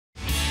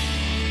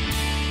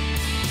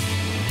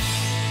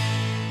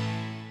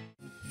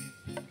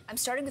I'm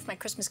starting with my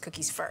Christmas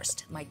cookies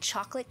first, my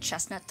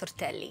chocolate-chestnut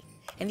tortelli.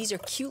 And these are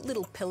cute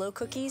little pillow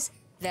cookies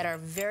that are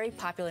very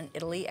popular in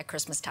Italy at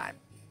Christmas time.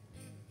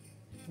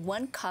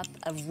 1 cup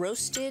of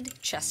roasted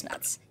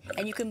chestnuts.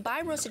 And you can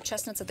buy roasted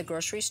chestnuts at the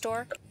grocery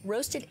store,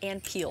 roasted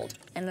and peeled.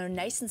 And they're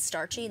nice and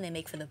starchy and they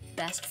make for the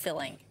best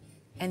filling.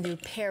 And they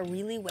pair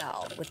really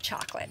well with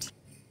chocolate.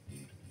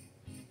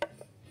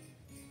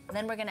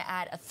 Then we're gonna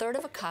add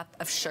 1/3 cup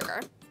of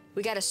sugar.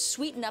 We gotta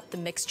sweeten up the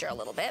mixture a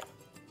little bit.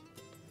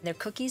 They're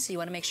cookies, so you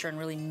wanna make sure and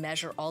really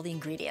measure all the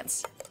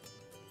ingredients.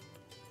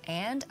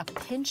 And a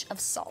pinch of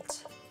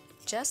salt,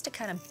 just to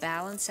kind of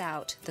balance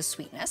out the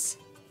sweetness.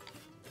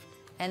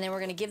 And then we're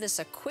gonna give this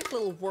a quick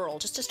little whirl,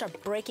 just to start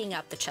breaking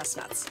up the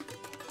chestnuts.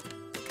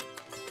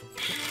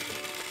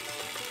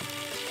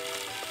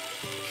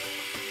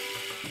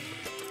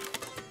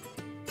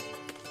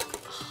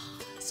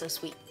 Oh, so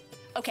sweet.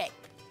 Okay,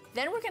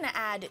 then we're gonna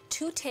add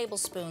 2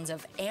 tablespoons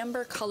of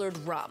amber-colored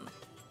rum.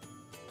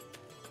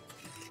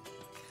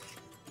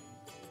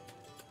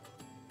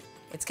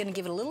 It's gonna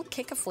give it a little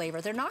kick of flavor.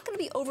 They're not gonna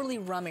be overly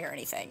rummy or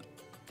anything,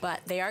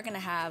 but they are gonna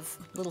have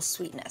a little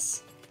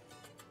sweetness.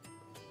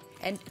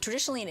 And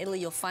traditionally in Italy,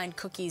 you'll find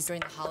cookies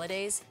during the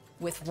holidays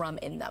with rum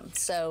in them.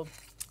 So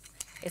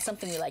it's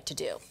something we like to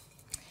do.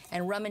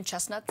 And rum and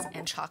chestnuts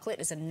and chocolate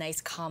is a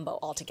nice combo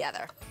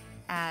altogether.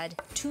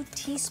 Add 2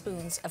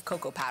 teaspoons of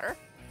cocoa powder.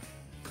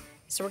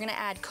 So we're gonna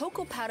add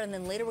cocoa powder and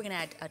then later we're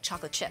gonna add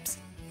chocolate chips.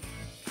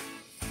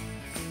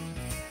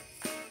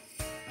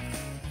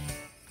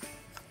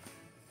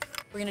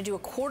 We're gonna do a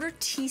 1/4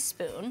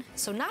 teaspoon,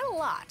 so not a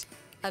lot,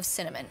 of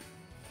cinnamon.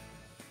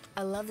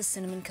 I love the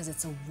cinnamon because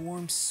it's a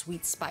warm,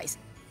 sweet spice.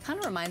 Kind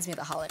of reminds me of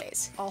the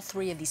holidays. All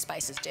 3 of these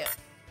spices do.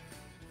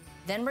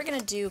 Then we're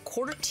gonna do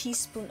 1/4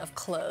 teaspoon of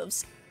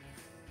cloves.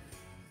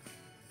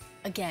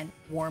 Again,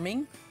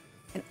 warming,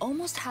 and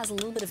almost has a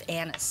little bit of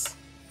anise.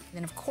 And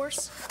then of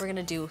course, we're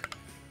gonna do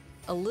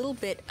a little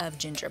bit of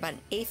ginger, about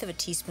 1/8 of a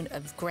teaspoon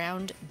of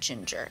ground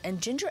ginger.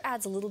 And ginger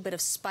adds a little bit of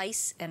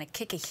spice and a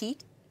kick of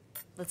heat.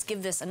 Let's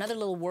give this another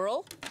little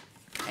whirl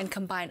and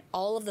combine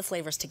all of the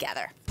flavors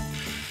together.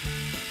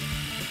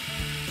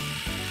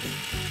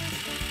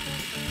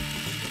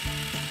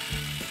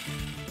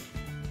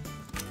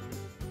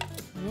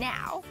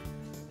 Now,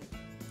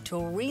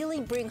 to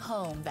really bring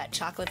home that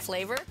chocolate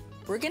flavor,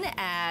 we're gonna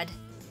add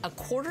a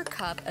 1/4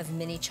 cup of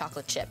mini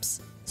chocolate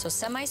chips. So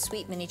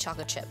semi-sweet mini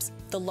chocolate chips.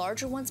 The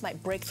larger ones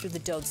might break through the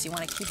dough, so you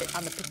wanna keep it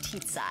on the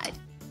petite side.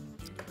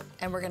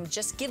 And we're gonna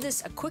just give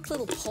this a quick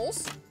little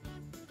pulse.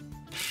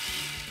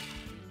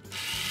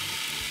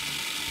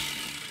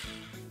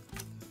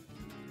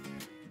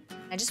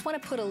 I just wanna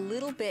put a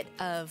little bit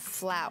of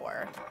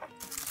flour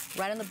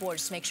right on the board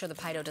just to make sure the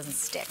pie dough doesn't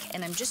stick.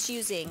 And I'm just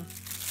using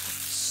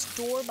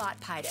store-bought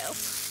pie dough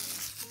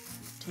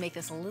to make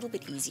this a little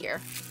bit easier.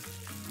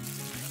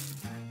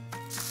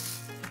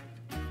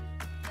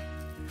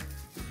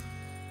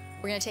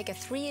 We're gonna take a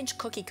 3-inch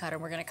cookie cutter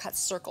and we're gonna cut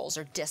circles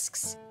or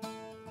discs.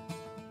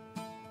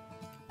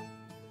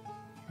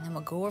 And then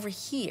we'll go over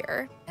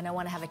here and I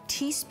wanna have a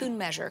teaspoon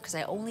measure because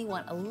I only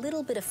want a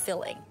little bit of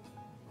filling.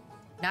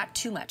 Not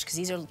too much because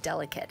these are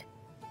delicate.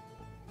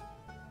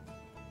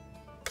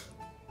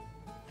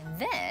 And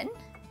then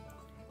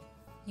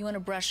you wanna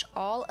brush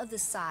all of the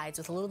sides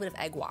with a little bit of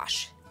egg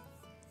wash.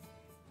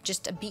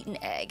 Just a beaten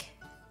egg,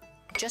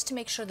 just to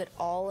make sure that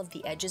all of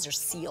the edges are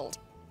sealed.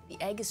 The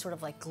egg is sort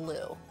of like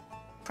glue.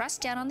 Press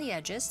down on the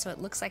edges so it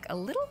looks like a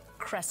little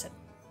crescent.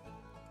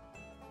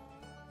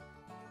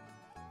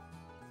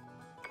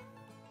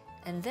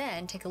 And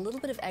then take a little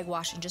bit of egg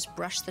wash and just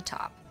brush the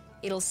top.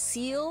 It'll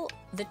seal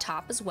the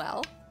top as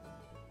well.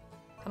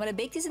 I'm gonna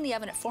bake these in the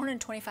oven at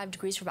 425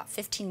 degrees for about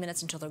 15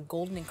 minutes until they're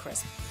golden and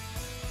crisp.